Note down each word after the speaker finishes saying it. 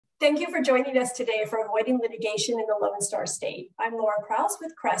Thank you for joining us today for Avoiding Litigation in the Lone Star State. I'm Laura Prowse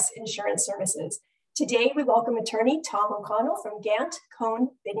with Cress Insurance Services. Today, we welcome attorney Tom O'Connell from Gant, Cohn,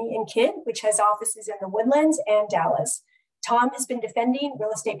 Binney & Kidd, which has offices in the Woodlands and Dallas. Tom has been defending real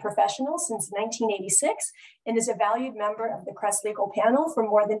estate professionals since 1986 and is a valued member of the Cress Legal Panel for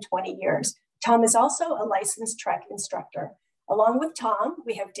more than 20 years. Tom is also a licensed trek instructor. Along with Tom,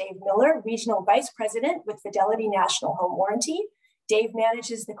 we have Dave Miller, Regional Vice President with Fidelity National Home Warranty. Dave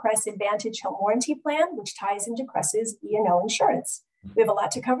manages the Cress Advantage Home Warranty Plan, which ties into Cress's E&O insurance. We have a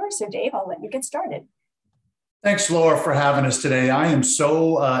lot to cover, so Dave, I'll let you get started. Thanks, Laura, for having us today. I am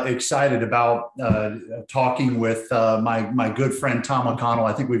so excited about talking with my good friend, Tom O'Connell.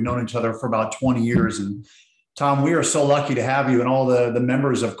 I think we've known each other for about 20 years. And Tom, we are so lucky to have you and all the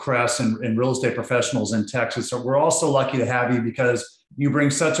members of Cress and real estate professionals in Texas. So we're all so lucky to have you because you bring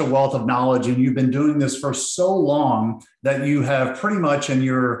such a wealth of knowledge, and you've been doing this for so long that you have pretty much in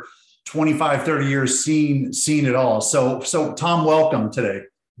your 25, 30 years seen it all. So Tom, welcome today.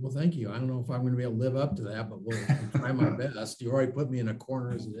 Well, thank you. I don't know if I'm going to be able to live up to that, but I'll try my best. You already put me in a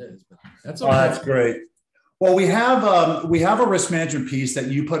corner as it is, but that's okay. That's great. Well, we have a risk management piece that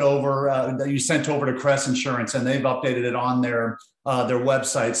you put over that you sent over to Cress Insurance, and they've updated it on their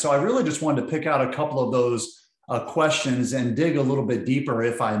website. So I really just wanted to pick out a couple of those questions and dig a little bit deeper,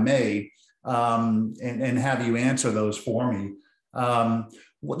 if I may, and have you answer those for me.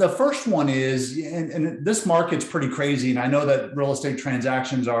 The first one is, and this market's pretty crazy, and I know that real estate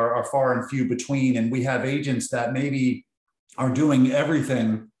transactions are far and few between, and we have agents that maybe are doing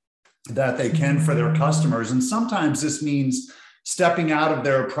everything that they can for their customers. And sometimes this means stepping out of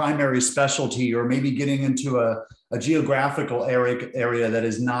their primary specialty or maybe getting into a geographical area that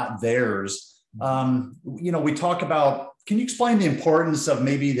is not theirs. We talk about, can you explain the importance of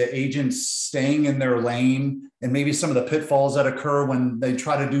maybe the agents staying in their lane and maybe some of the pitfalls that occur when they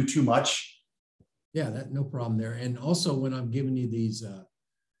try to do too much? Yeah, no problem there. And also when I'm giving you these,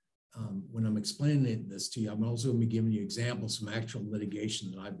 when I'm explaining this to you, I'm also going to be giving you examples from actual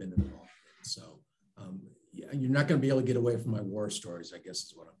litigation that I've been involved in. So you're not going to be able to get away from my war stories, I guess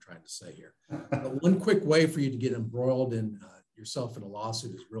is what I'm trying to say here. But one quick way for you to get embroiled in yourself in a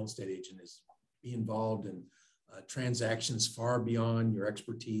lawsuit as a real estate agent is be involved in transactions far beyond your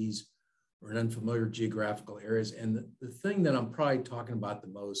expertise or in unfamiliar geographical areas. And the thing that I'm probably talking about the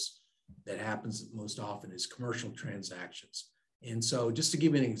most that happens most often is commercial transactions. And so just to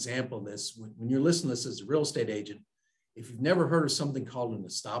give you an example of this, when you're listening to this as a real estate agent, if you've never heard of something called an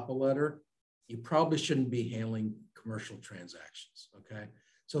estoppel letter, you probably shouldn't be handling commercial transactions, okay?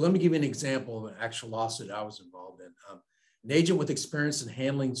 So let me give you an example of an actual lawsuit I was involved in. An agent with experience in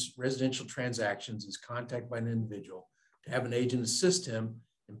handling residential transactions is contacted by an individual to have an agent assist him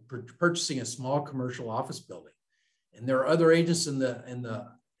in purchasing a small commercial office building. And there are other agents in the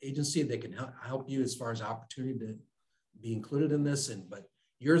agency that can help you as far as opportunity to be included in this. But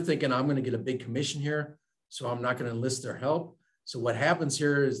you're thinking, I'm going to get a big commission here, so I'm not going to enlist their help. So what happens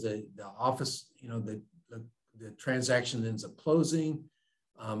here is the office, the transaction ends up closing.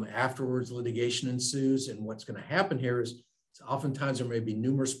 Afterwards, litigation ensues. And what's going to happen here is oftentimes there may be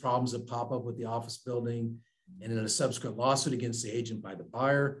numerous problems that pop up with the office building. And in a subsequent lawsuit against the agent by the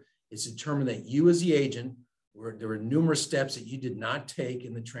buyer, it's determined that you as the agent, there were numerous steps that you did not take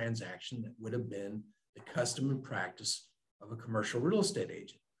in the transaction that would have been the custom and practice of a commercial real estate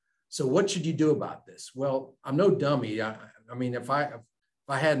agent. So what should you do about this? Well, I'm no dummy. I mean, if I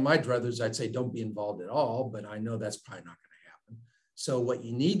had my druthers, I'd say don't be involved at all, but I know that's probably not going to happen. So what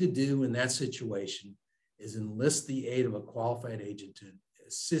you need to do in that situation is enlist the aid of a qualified agent to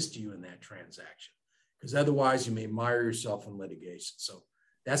assist you in that transaction, because otherwise you may mire yourself in litigation. So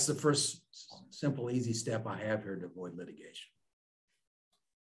that's the first simple, easy step I have here to avoid litigation.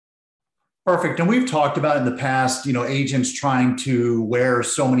 Perfect. And we've talked about in the past, agents trying to wear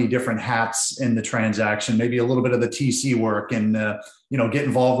so many different hats in the transaction, maybe a little bit of the TC work and, get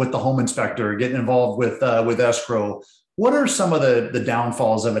involved with the home inspector, getting involved with escrow. What are some of the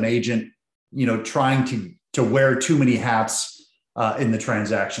downfalls of an agent, trying to wear too many hats in the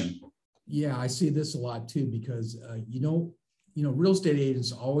transaction? Yeah, I see this a lot too, because, real estate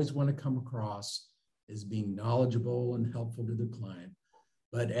agents always want to come across as being knowledgeable and helpful to the client.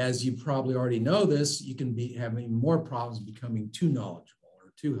 But as you probably already know this, you can be having more problems becoming too knowledgeable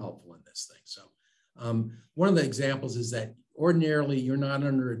or too helpful in this thing. So one of the examples is that ordinarily you're not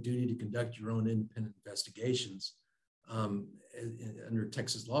under a duty to conduct your own independent investigations under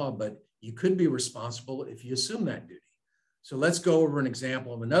Texas law, but you could be responsible if you assume that duty. So let's go over an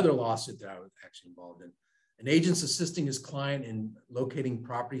example of another lawsuit that I was actually involved in. An agent's assisting his client in locating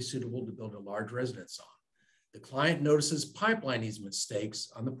property suitable to build a large residence on. The client notices pipeline easement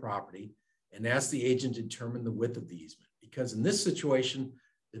stakes on the property and asks the agent to determine the width of the easement. Because in this situation,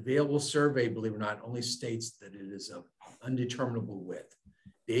 the available survey, believe it or not, only states that it is of undeterminable width.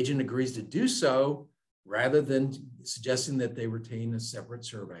 The agent agrees to do so rather than suggesting that they retain a separate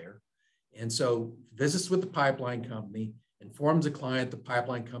surveyor. And so visits with the pipeline company, informs the client the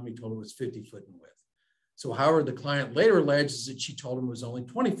pipeline company told her it was 50 foot in width. So however, the client later alleges that she told him it was only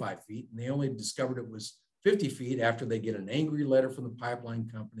 25 feet, and they only discovered it was 50 feet after they get an angry letter from the pipeline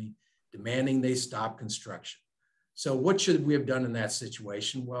company demanding they stop construction. So what should we have done in that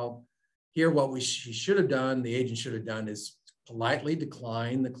situation? Well, here what she should have done, the agent should have done, is politely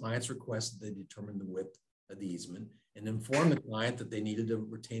decline the client's request that they determine the width of the easement and inform the client that they needed to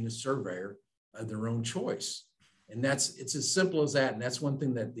retain a surveyor of their own choice. And it's as simple as that. And that's one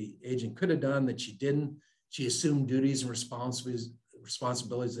thing that the agent could have done that she didn't. She assumed duties and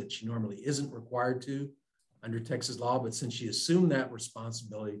responsibilities that she normally isn't required to under Texas law. But since she assumed that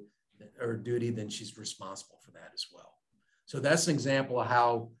responsibility or duty, then she's responsible for that as well. So that's an example of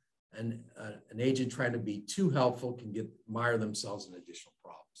how an agent trying to be too helpful can mire themselves in additional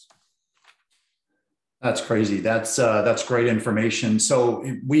problems. That's crazy. That's great information. So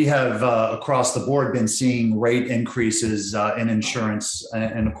we have across the board been seeing rate increases in insurance,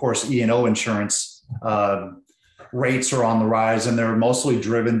 and of course E&O insurance rates are on the rise, and they're mostly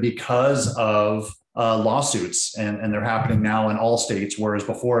driven because of lawsuits, and they're happening now in all states, whereas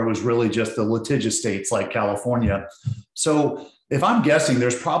before it was really just the litigious states like California. So if I'm guessing,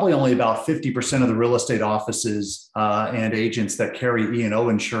 there's probably only about 50% of the real estate offices and agents that carry E&O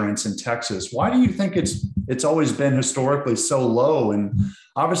insurance in Texas. Why do you think it's always been historically so low? And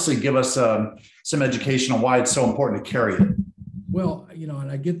obviously give us some education on why it's so important to carry it. Well, and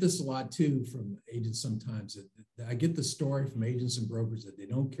I get this a lot too from agents sometimes. I get the story from agents and brokers that they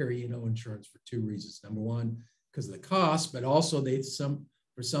don't carry E&O insurance for two reasons. Number one, because of the cost, but also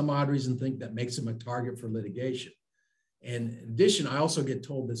for some odd reason think that makes them a target for litigation. And in addition, I also get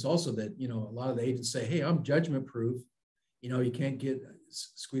told this also that, a lot of the agents say, hey, I'm judgment proof. You can't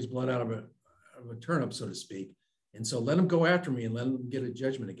squeeze blood out of a turnip, so to speak. And so let them go after me and let them get a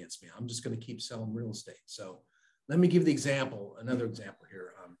judgment against me. I'm just going to keep selling real estate. So let me give another example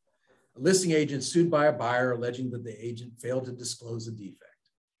here. A listing agent sued by a buyer alleging that the agent failed to disclose a defect.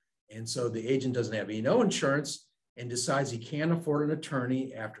 And so the agent doesn't have no insurance and decides he can't afford an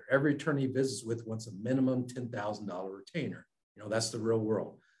attorney after every attorney he visits with wants a minimum $10,000 retainer. That's the real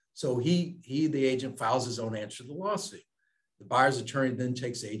world. So the agent files his own answer to the lawsuit. The buyer's attorney then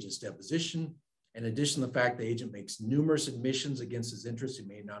takes the agent's deposition. In addition to the fact the agent makes numerous admissions against his interests he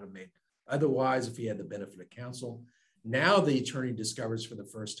may not have made otherwise if he had the benefit of counsel. Now the attorney discovers for the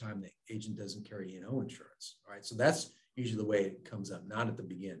first time the agent doesn't carry insurance. All right, so that's usually the way it comes up, not at the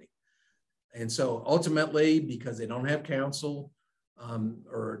beginning. And so ultimately, because they don't have counsel,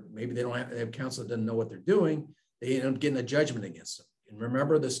 or maybe they have counsel that doesn't know what they're doing, they end up getting a judgment against them. And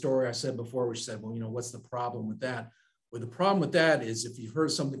remember the story I said before, which said, well, what's the problem with that? Well, the problem with that is if you've heard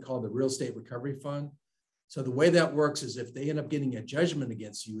of something called the Real Estate Recovery Fund. So the way that works is if they end up getting a judgment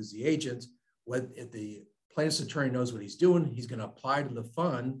against you as the agent, if the plaintiff's attorney knows what he's doing, he's going to apply to the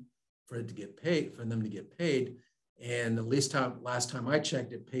fund for them to get paid. And at least last time I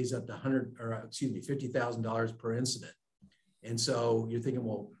checked, it pays up to $50,000 per incident. And so you're thinking,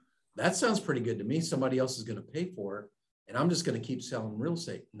 well, that sounds pretty good to me. Somebody else is going to pay for it, and I'm just going to keep selling real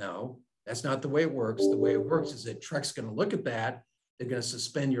estate. No, that's not the way it works. The way it works is that TREC's going to look at that. They're going to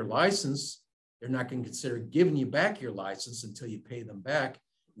suspend your license. They're not going to consider giving you back your license until you pay them back.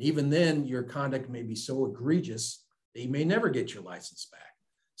 And even then, your conduct may be so egregious that you may never get your license back.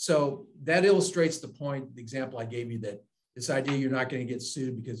 So that illustrates the point, the example I gave you, that this idea you're not going to get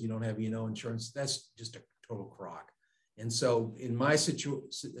sued because you don't have insurance, that's just a total crock. And so in my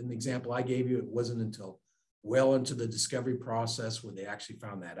situation, in the example I gave you, it wasn't until well into the discovery process where they actually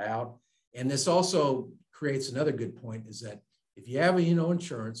found that out. And this also creates another good point, is that if you have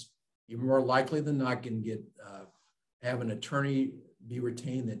insurance, you're more likely than not going to have an attorney be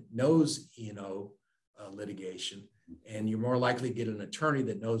retained that knows litigation, and you're more likely to get an attorney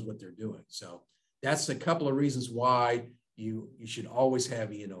that knows what they're doing. So that's a couple of reasons why you should always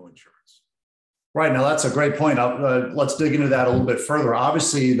have insurance. Right. Now, that's a great point. Let's dig into that a little bit further.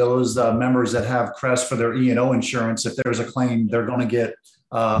 Obviously, those members that have CRES for their E&O insurance, if there's a claim, they're going to get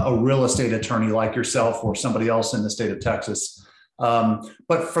a real estate attorney like yourself or somebody else in the state of Texas.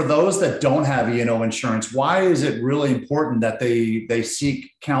 But for those that don't have E&O insurance, why is it really important that they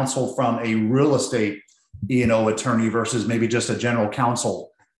seek counsel from a real estate E&O attorney versus maybe just a general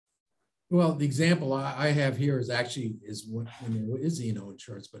counsel? Well, the example I have here is when there is E&O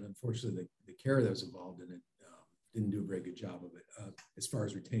insurance, but unfortunately the carrier that was involved in it didn't do a very good job of it as far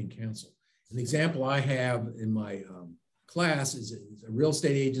as retained counsel. An example I have in my class is a real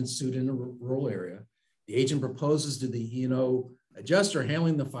estate agent sued in a rural area. The agent proposes to the E&O adjuster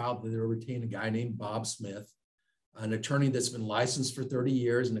handling the file that they'll retain a guy named Bob Smith, an attorney that's been licensed for 30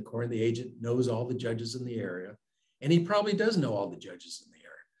 years, and according to the agent, knows all the judges in the area. And he probably does know all the judges in the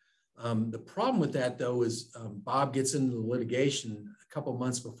area. The problem with that, though, is Bob gets into the litigation a couple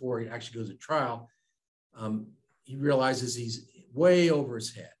months before he actually goes to trial. He realizes he's way over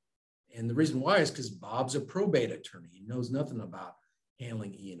his head. And the reason why is because Bob's a probate attorney. He knows nothing about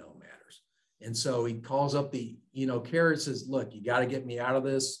handling E&O matters. And so he calls up the E&O carrier and says, look, you got to get me out of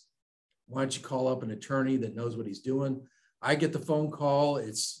this. Why don't you call up an attorney that knows what he's doing? I get the phone call.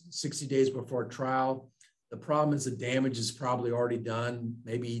 It's 60 days before trial. The problem is the damage is probably already done.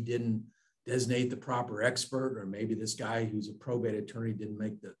 Maybe he didn't designate the proper expert, or maybe this guy who's a probate attorney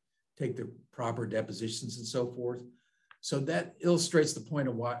didn't take the proper depositions and so forth. So that illustrates the point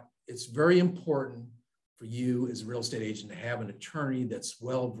of why it's very important for you as a real estate agent to have an attorney that's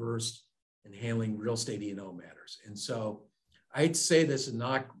well-versed in handling real estate E&O matters. And so I hate to say this and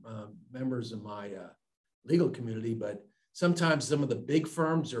knock members of my legal community, but sometimes some of the big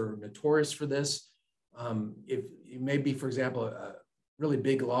firms are notorious for this. If it may be, for example, a really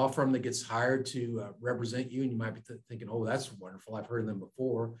big law firm that gets hired to represent you, and you might be thinking, oh, that's wonderful. I've heard of them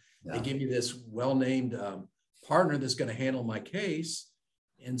before. Yeah. They give you this well-named partner that's going to handle my case.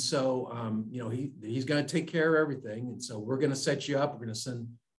 And so, you know, he's going to take care of everything. And so we're going to set you up. We're going to send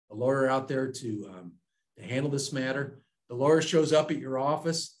a lawyer out there to handle this matter. The lawyer shows up at your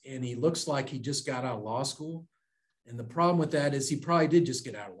office and he looks like he just got out of law school. And the problem with that is he probably did just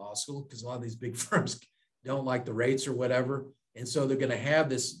get out of law school, because a lot of these big firms don't like the rates or whatever. And so they're going to have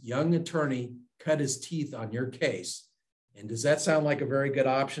this young attorney cut his teeth on your case. And does that sound like a very good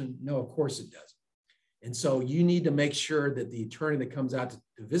option? No, of course it doesn't. And so you need to make sure that the attorney that comes out to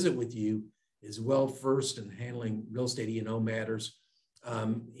visit with you is well versed in handling real estate E&O matters.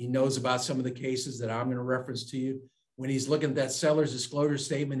 He knows about some of the cases that I'm going to reference to you. When he's looking at that seller's disclosure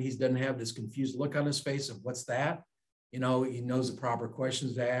statement, he doesn't have this confused look on his face of what's that. You know, he knows the proper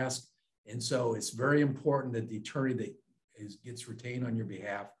questions to ask. And so it's very important that the attorney that gets retained on your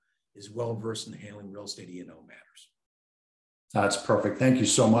behalf is well versed in handling real estate E&O matters. That's perfect. Thank you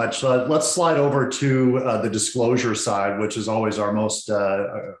so much. Let's slide over to the disclosure side, which is always our most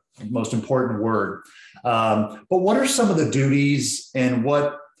important word. But what are some of the duties, and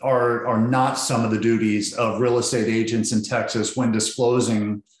what are not some of the duties of real estate agents in Texas when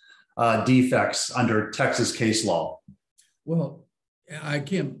disclosing defects under Texas case law? Well, I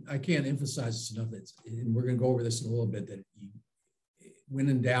can't emphasize this enough. And we're going to go over this in a little bit, that you, when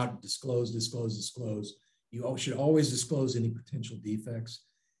in doubt, disclose. You should always disclose any potential defects.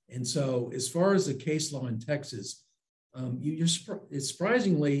 And so as far as the case law in Texas,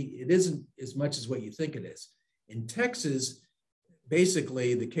 surprisingly, it isn't as much as what you think it is. In Texas,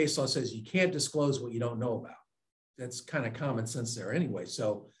 basically, the case law says you can't disclose what you don't know about. That's kind of common sense there anyway.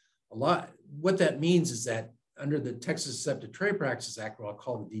 So what that means is that under the Texas Deceptive Trade Practices Act, what I'll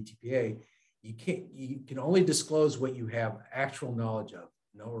call the DTPA, you can only disclose what you have actual knowledge of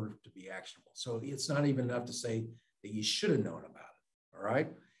in order to be actionable. So it's not even enough to say that you should have known about it, all right?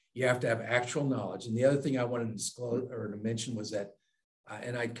 You have to have actual knowledge. And the other thing I wanted to disclose or to mention was that,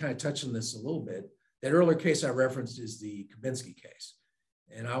 and I kind of touched on this a little bit, that earlier case I referenced is the Kabinski case.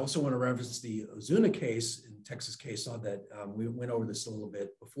 And I also want to reference the Ozuna case in Texas case law that we went over this a little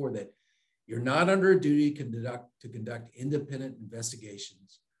bit before, that you're not under a duty to conduct independent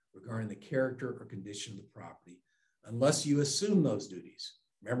investigations regarding the character or condition of the property unless you assume those duties.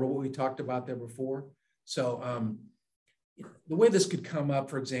 Remember what we talked about there before? So the way this could come up,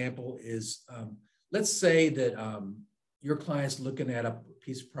 for example, is let's say that your client's looking at a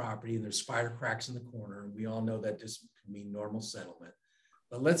piece of property and there's spider cracks in the corner. And we all know that this can mean normal settlement.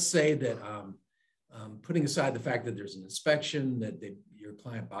 But let's say that putting aside the fact that there's an inspection, that your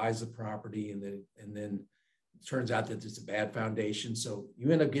client buys the property and then it turns out that it's a bad foundation. So you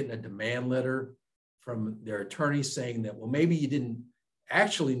end up getting a demand letter from their attorney saying that, well, maybe you didn't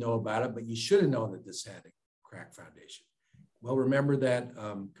actually know about it, but you should have known that this had a cracked foundation. Well, remember that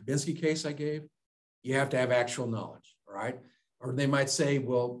Kabinski case I gave? You have to have actual knowledge, all right? Or they might say,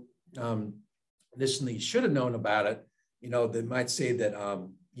 well, initially you should have known about it. You know, they might say that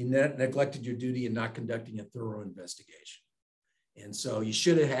you neglected your duty in not conducting a thorough investigation. And so you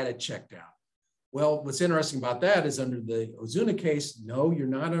should have had it checked out. Well, what's interesting about that is under the Ozuna case, no, you're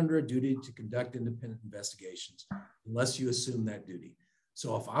not under a duty to conduct independent investigations unless you assume that duty.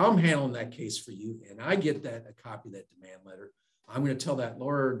 So if I'm handling that case for you and I get a copy of that demand letter, I'm going to tell that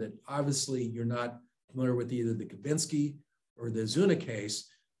lawyer that obviously you're not familiar with either the Kabinski or the Zuna case,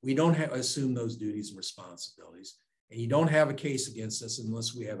 we don't assume those duties and responsibilities. And you don't have a case against us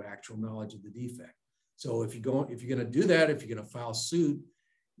unless we have actual knowledge of the defect. So if you're going to do that, if you're going to file suit,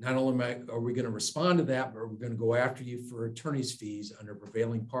 not only are we going to respond to that, but we're going to go after you for attorney's fees under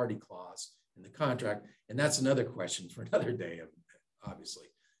prevailing party clause in the contract. And that's another question for another day, obviously.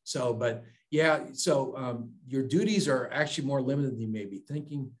 So, but yeah, so your duties are actually more limited than you may be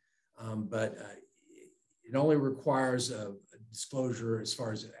thinking, but it only requires a disclosure as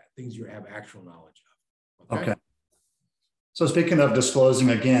far as things you have actual knowledge of. Okay. So speaking of disclosing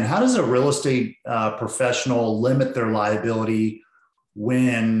again, how does a real estate professional limit their liability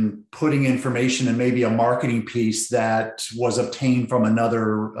when putting information in maybe a marketing piece that was obtained from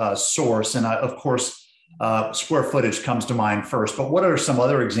another source? And of course, square footage comes to mind first, but what are some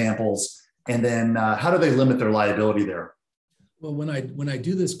other examples? And then how do they limit their liability there? Well, when I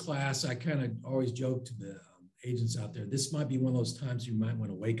do this class, I kind of always joke to the agents out there, this might be one of those times you might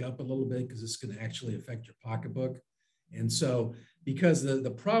want to wake up a little bit because it's going to actually affect your pocketbook. And so, because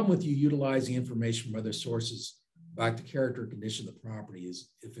the problem with you utilizing information from other sources back to character condition of the property is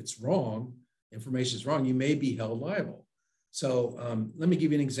if it's wrong, information is wrong, you may be held liable. So let me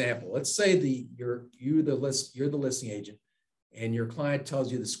give you an example. Let's say you're the listing agent and your client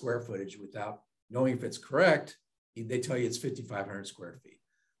tells you the square footage without knowing if it's correct. They tell you it's 5,500 square feet.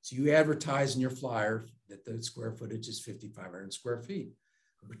 So you advertise in your flyer that the square footage is 5,500 square feet.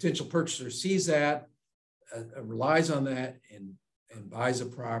 The potential purchaser sees that, relies on that, and buys a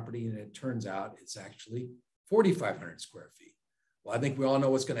property, and it turns out it's actually 4,500 square feet. Well, I think we all know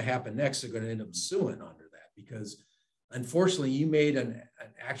what's going to happen next. They're going to end up suing under that because, unfortunately, you made an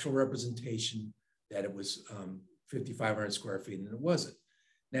actual representation that it was 5,500 square feet, and it wasn't.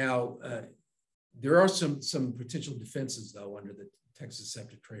 Now, there are some potential defenses, though, under the Texas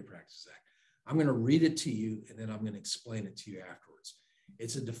Deceptive Trade Practices Act. I'm going to read it to you, and then I'm going to explain it to you afterwards.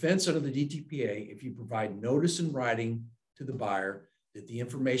 It's a defense under the DTPA if you provide notice in writing to the buyer that the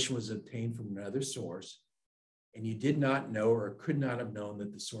information was obtained from another source, and you did not know or could not have known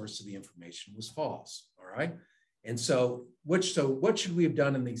that the source of the information was false. All right. And so what should we have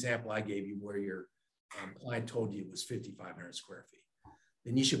done in the example I gave you where your client told you it was 5,500 square feet?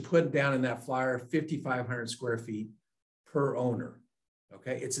 Then you should put down in that flyer 5,500 square feet per owner.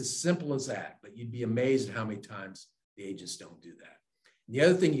 Okay. It's as simple as that, but you'd be amazed at how many times the agents don't do that. And the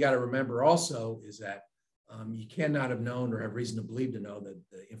other thing you got to remember also is that you cannot have known or have reason to believe to know that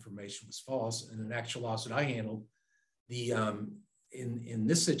the information was false. In an actual lawsuit I handled, in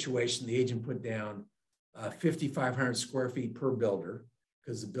this situation, the agent put down 5,500 square feet per builder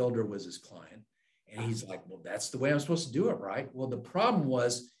because the builder was his client. And he's like, well, that's the way I'm supposed to do it, right? Well, the problem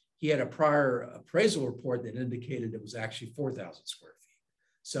was he had a prior appraisal report that indicated it was actually 4,000 square feet.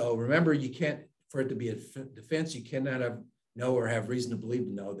 So remember, you can't, for it to be a defense, you cannot know or have reason to believe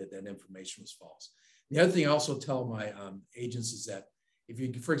to know that that information was false. The other thing I also tell my agents is that if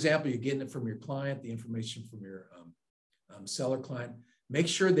you, for example, you're getting it from your client, the information from your seller client, make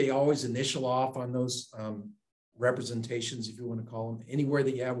sure they always initial off on those representations, if you want to call them, anywhere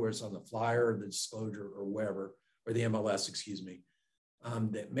that you have, where it's on the flyer or the disclosure or wherever, or the MLS, excuse me,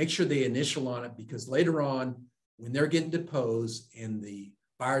 that make sure they initial on it, because later on, when they're getting deposed and the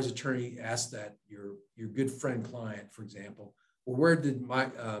buyer's attorney asks that your good friend client, for example, well, where did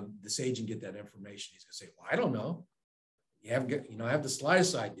this agent get that information? He's going to say, well, I don't know. I have the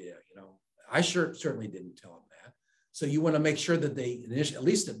slightest idea. I certainly didn't tell him that. So you want to make sure that they at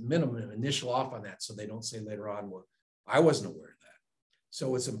least at minimum initial off on that, so they don't say later on, well, I wasn't aware of that.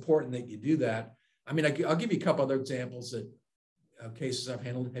 So it's important that you do that. I mean, I'll give you a couple other examples of cases I've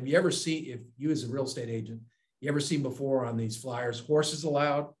handled. Have you ever seen, if you as a real estate agent, you ever seen before on these flyers, horses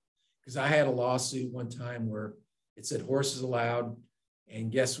allowed? Because I had a lawsuit one time where it said horses allowed,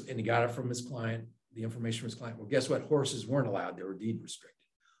 and he got it from his client, the information from his client. Well, guess what? Horses weren't allowed. They were deed restricted.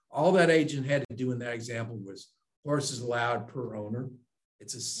 All that agent had to do in that example was horses allowed per owner.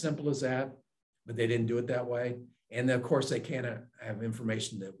 It's as simple as that, but they didn't do it that way. And then, of course, they can't have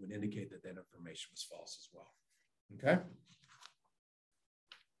information that would indicate that that information was false as well. Okay.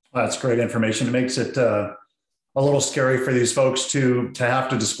 Well, that's great information. It makes it a little scary for these folks to have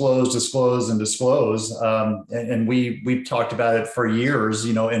to disclose. And we've talked about it for years.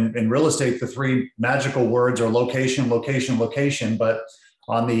 In real estate, the three magical words are location, location, location. But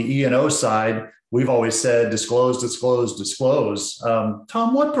on the E&O side, we've always said disclose, disclose, disclose.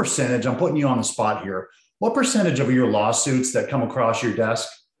 Tom, what percentage, I'm putting you on the spot here, what percentage of your lawsuits that come across your desk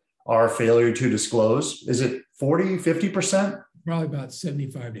are failure to disclose? Is it 40, 50%? Probably about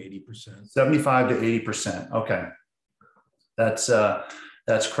 75 to 80%. 75 to 80%. Okay. That's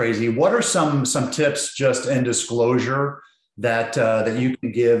That's crazy. What are some tips just in disclosure that that you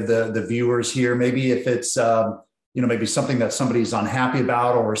can give the viewers here? Maybe if it's maybe something that somebody's unhappy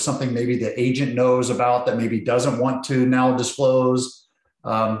about, or something maybe the agent knows about that maybe doesn't want to now disclose.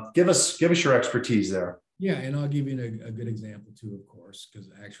 Give us your expertise there. Yeah, and I'll give you a good example too, of course, because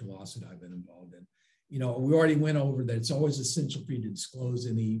the actual lawsuit I've been involved in. We already went over that it's always essential for you to disclose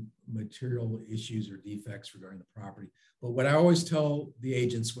any material issues or defects regarding the property. But what I always tell the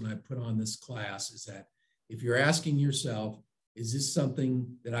agents when I put on this class is that if you're asking yourself, is this something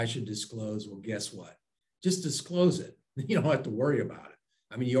that I should disclose? Well, guess what? Just disclose it. You don't have to worry about it.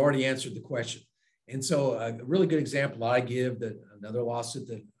 I mean, you already answered the question. And so a really good example I give, that another lawsuit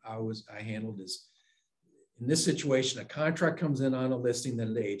that I handled, is in this situation, a contract comes in on a listing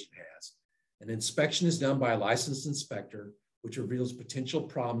that the agent has. An inspection is done by a licensed inspector, which reveals potential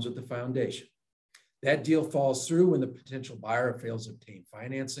problems with the foundation. That deal falls through when the potential buyer fails to obtain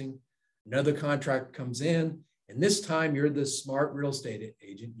financing. Another contract comes in, and this time you're the smart real estate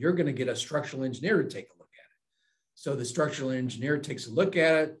agent. You're going to get a structural engineer to take a look at it. So the structural engineer takes a look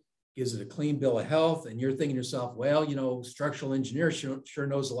at it, gives it a clean bill of health, and you're thinking to yourself, well, structural engineer sure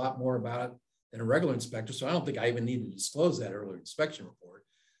knows a lot more about it than a regular inspector, so I don't think I even need to disclose that earlier inspection report.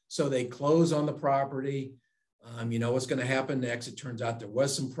 So they close on the property. What's going to happen next? It turns out there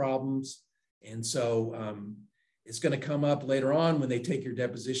was some problems. And so it's going to come up later on when they take your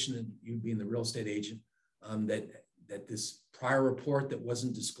deposition, and you being the real estate agent, that this prior report that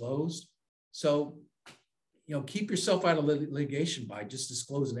wasn't disclosed. So, keep yourself out of litigation by just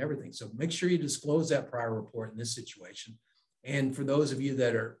disclosing everything. So make sure you disclose that prior report in this situation. And for those of you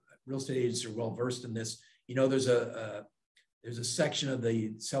that are real estate agents are well versed in this, there's a section of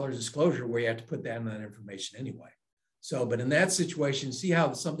the seller's disclosure where you have to put down that information anyway. So, but in that situation, see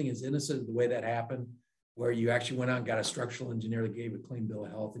how something is innocent the way that happened, where you actually went out and got a structural engineer that gave a clean bill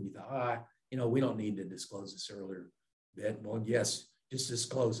of health, and you thought, we don't need to disclose this earlier bit. Well, yes, just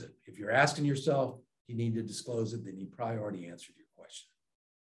disclose it. If you're asking yourself, you need to disclose it, then you probably already answered your question.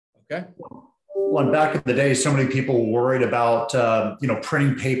 Okay. Well, and back in the day, so many people were worried about,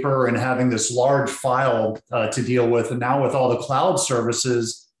 printing paper and having this large file to deal with. And now with all the cloud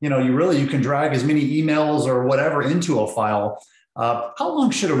services, you can drag as many emails or whatever into a file. How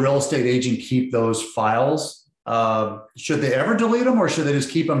long should a real estate agent keep those files? Should they ever delete them, or should they just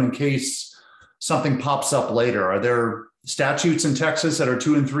keep them in case something pops up later? Are there statutes in Texas that are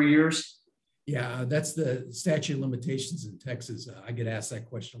 2 and 3 years? Yeah, that's the statute of limitations in Texas. I get asked that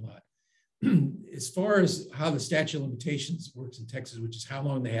question a lot. As far as how the statute of limitations works in Texas, which is how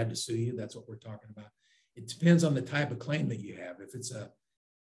long they had to sue you, that's what we're talking about. It depends on the type of claim that you have. If it's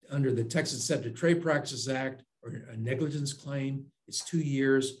under the Texas Deceptive Trade Practices Act or a negligence claim, it's 2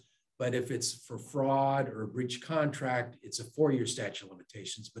 years. But if it's for fraud or a breach of contract, it's a 4-year statute of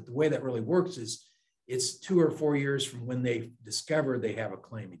limitations. But the way that really works is it's 2 or 4 years from when they discover they have a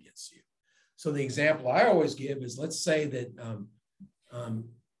claim against you. So the example I always give is, let's say that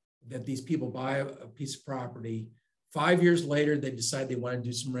that these people buy a piece of property. 5 years later, they decide they want to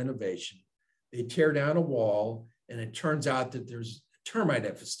do some renovation. They tear down a wall, and it turns out that there's termite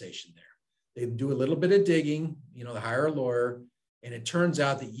infestation there. They do a little bit of digging, they hire a lawyer, and it turns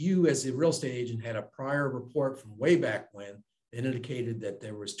out that you, as a real estate agent, had a prior report from way back when that indicated that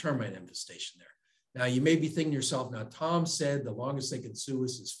there was termite infestation there. Now, you may be thinking to yourself, now, Tom said the longest they can sue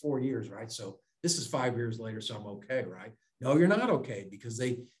us is 4 years, right? So this is 5 years later, so I'm okay, right? No, you're not okay, because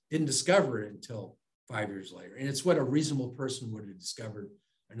they didn't discover it until 5 years later. And it's what a reasonable person would have discovered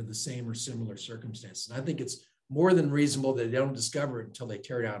under the same or similar circumstances. And I think it's more than reasonable that they don't discover it until they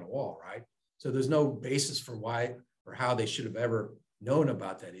tear down a wall, right? So there's no basis for why or how they should have ever known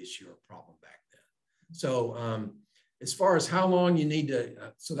about that issue or problem back then. So as far as how long you need to,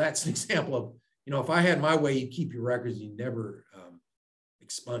 so that's an example of, if I had my way, you keep your records, you never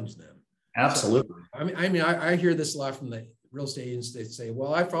expunge them. Absolutely. So, I hear this a lot from the real estate agents. They say,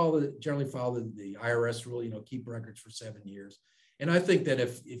 well, I generally follow the IRS rule, keep records for 7 years. And I think that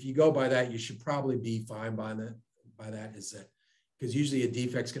if you go by that, you should probably be fine by that, is that, because usually a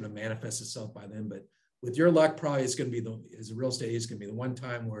defect's going to manifest itself by then. But with your luck, probably it's going to be as a real estate agent, it's going to be the one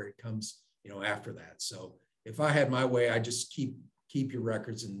time where it comes, after that. So if I had my way, I just keep your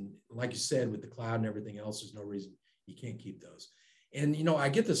records. And like you said, with the cloud and everything else, there's no reason you can't keep those. And, I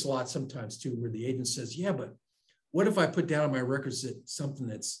get this a lot sometimes too, where the agent says, yeah, but what if I put down on my records that something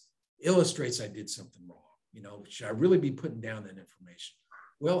that illustrates I did something wrong? Should I really be putting down that information?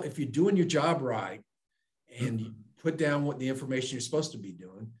 Well, if you're doing your job right and you put down what the information you're supposed to be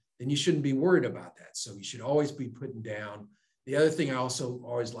doing, then you shouldn't be worried about that. So you should always be putting down. The other thing I also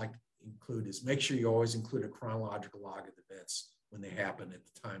always like to include is make sure you always include a chronological log of events when they happen at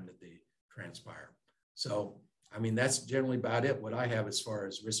the time that they transpire. So, I mean, that's generally about it, what I have as far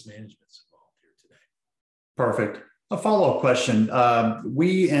as risk management is involved here today. Perfect. A follow-up question.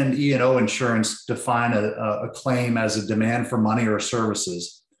 We in E&O insurance define a claim as a demand for money or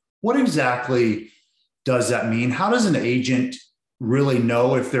services. What exactly does that mean? How does an agent really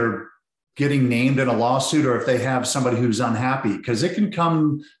know if they're getting named in a lawsuit or if they have somebody who's unhappy? Because it can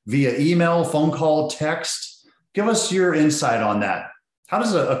come via email, phone call, text. Give us your insight on that. How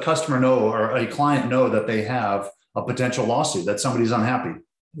does a customer know or a client know that they have a potential lawsuit, that somebody's unhappy?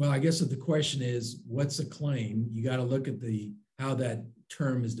 Well, I guess if the question is, what's a claim? You got to look at how that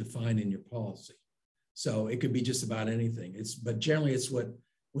term is defined in your policy. So it could be just about anything. But generally it's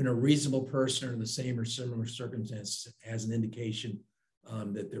when a reasonable person in the same or similar circumstance has an indication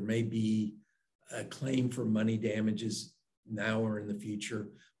that there may be a claim for money damages now or in the future.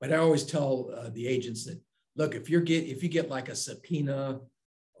 But I always tell the agents that, look, if you get like a subpoena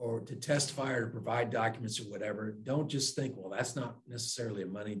or to testify or to provide documents or whatever, don't just think, well, that's not necessarily a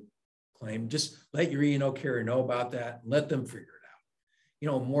money claim. Just let your E&O carrier know about that and let them figure it out. You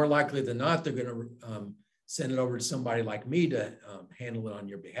know, more likely than not, they're going to send it over to somebody like me to handle it on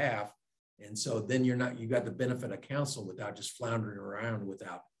your behalf. And so then you got the benefit of counsel without just floundering around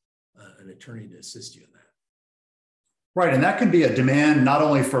without an attorney to assist you in that. Right. And that can be a demand not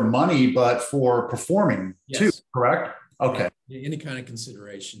only for money, but for performing too, correct? Okay. Any kind of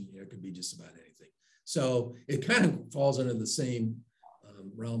consideration, it could be just about anything. So it kind of falls under the same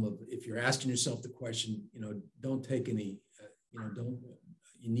realm of, if you're asking yourself the question, don't take any,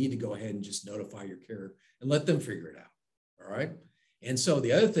 you need to go ahead and just notify your carrier and let them figure it out. All right. And so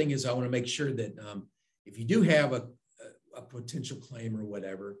the other thing is I want to make sure that if you do have a potential claim or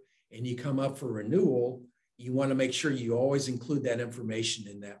whatever, and you come up for renewal, you want to make sure you always include that information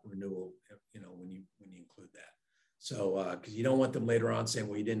in that renewal, when you include that. So, because you don't want them later on saying,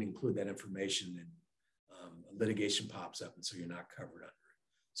 well, you didn't include that information and litigation pops up and so you're not covered under it.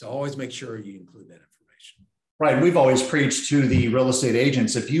 So always make sure you include that information. Right. We've always preached to the real estate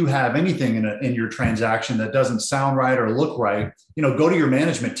agents, if you have anything in your transaction that doesn't sound right or look right, go to your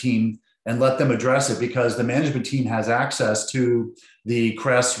management team and let them address it, because the management team has access to the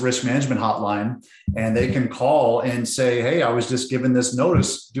CRES risk management hotline, and they can call and say, hey, I was just given this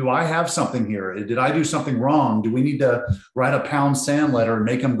notice. Do I have something here? Did I do something wrong? Do we need to write a pound sand letter and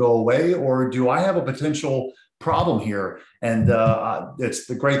make them go away? Or do I have a potential problem here? And it's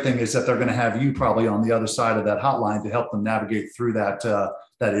the great thing is that they're going to have you probably on the other side of that hotline to help them navigate through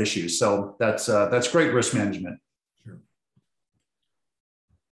that issue. So that's great risk management.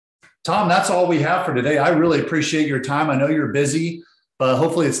 Tom, that's all we have for today. I really appreciate your time. I know you're busy, but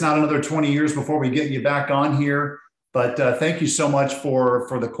hopefully it's not another 20 years before we get you back on here. But thank you so much for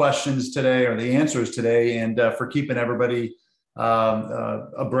the questions today, or the answers today, and for keeping everybody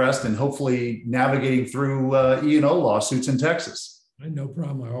abreast and hopefully navigating through E&O lawsuits in Texas. No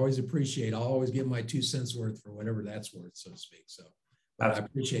problem. I always appreciate. I'll always give my 2 cents worth for whatever that's worth, so to speak. So I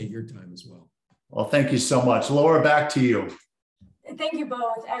appreciate your time as well. Well, thank you so much. Laura, back to you. Thank you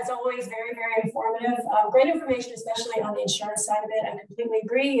both. As always, very, very informative. Great information, especially on the insurance side of it. I completely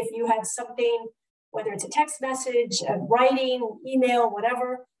agree. If you have something, whether it's a text message, a writing, email,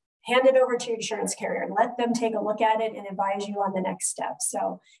 whatever, hand it over to your insurance carrier and let them take a look at it and advise you on the next steps.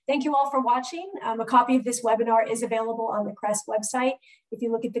 So thank you all for watching. A copy of this webinar is available on the CRES website if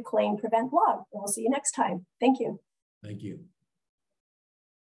you look at the Claim Prevent blog. And we'll see you next time. Thank you. Thank you.